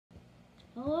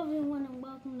Hello everyone and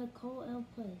welcome to Cole L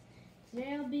Plays.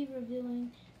 Today I'll be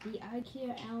reviewing the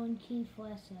IKEA Allen Key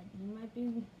flashlight. You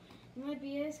might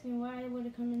be asking why would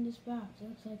it come in this box. It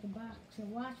looks like a box of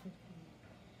watch would come in.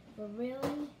 But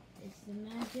really, it's the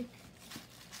magic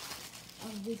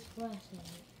of this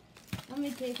flashlight. Let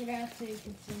me take it out so you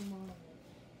can see more of it.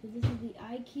 So this is the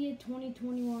IKEA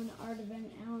 2021 Art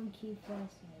Event Allen Key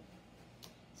flashlight.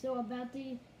 So about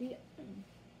the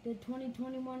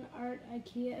 2021 Art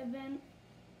IKEA event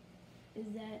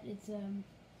is that it's an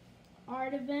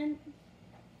art event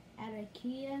at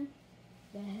IKEA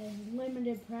that has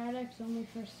limited products only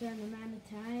for a certain amount of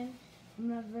time. I'm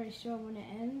not very sure when it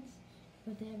ends,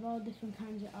 but they have all different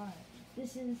kinds of art.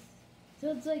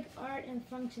 So it's like art and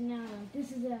functionality.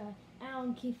 This is a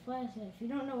Allen Key flashlight. If you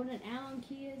don't know what an Allen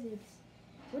Key is, it's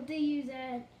what they use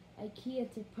at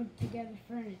IKEA to put together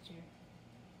furniture.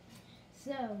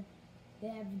 So they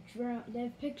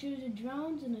have pictures of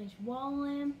drones, a nice wall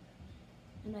lamp,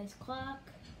 a nice clock,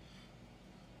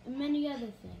 and many other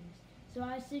things. So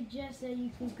I suggest that you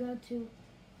could go to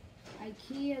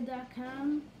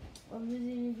IKEA.com or visit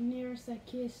your nearest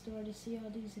IKEA store to see all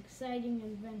these exciting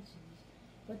inventions.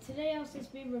 But today I'll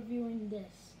just be reviewing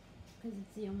this, because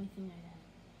it's the only thing I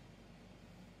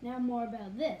have. Now more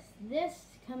about this. This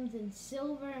comes in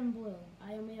silver and blue.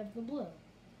 I only have the blue.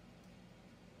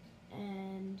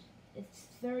 And it's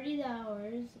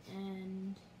 $30,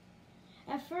 and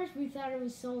at first we thought it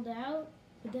was sold out,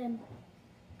 but then,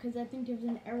 because I think there was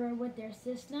an error with their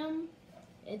system,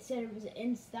 it said it was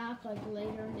in stock like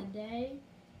later in the day.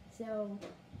 So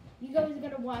you guys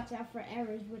gotta watch out for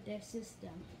errors with their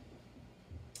system.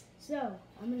 So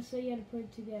I'm gonna show you how to put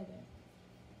it together.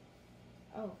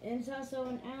 Oh, and it's also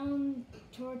an Allen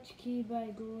torch key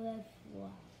by Glyph.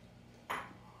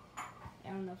 I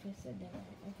don't know if I said that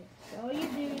right. Okay. So all you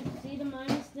do is see the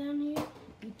minus down here.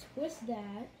 You twist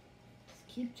that. Just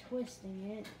keep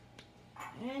twisting it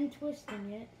and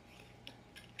twisting it.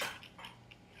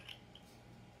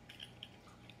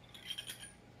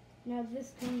 Now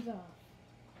this comes off,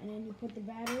 and then you put the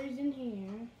batteries in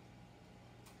here.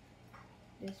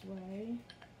 This way.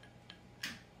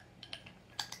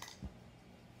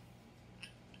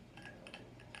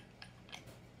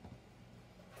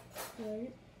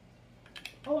 Right.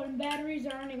 Oh, and batteries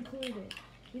aren't included.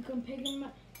 You can pick them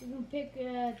up. You can pick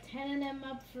 10 of them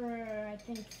up for I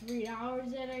think $3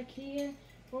 at IKEA,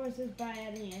 or just buy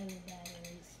any other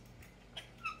batteries.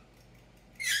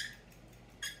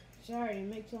 Sorry, it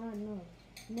makes a lot of noise.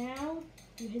 Now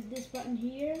you hit this button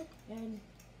here, and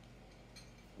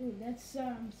I'm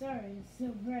sorry, it's so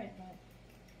bright,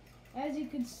 but as you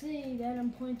can see that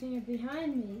I'm pointing it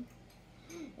behind me.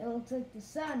 It looks like the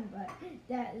sun, but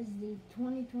that is the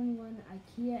 2021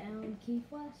 IKEA Allen Key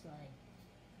flashlight.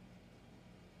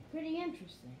 Pretty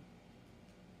interesting.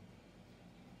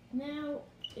 Now,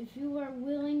 if you are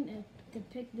willing to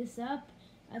pick this up,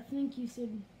 I think you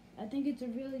should. I think it's a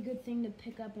really good thing to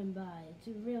pick up and buy. It's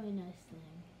a really nice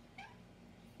thing.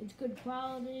 It's good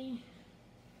quality.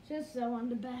 Just so on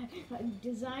the back,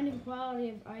 design and quality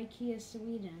of IKEA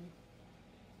Sweden.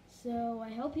 So I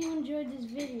hope you enjoyed this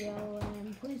video,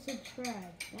 and please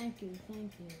subscribe. Thank you.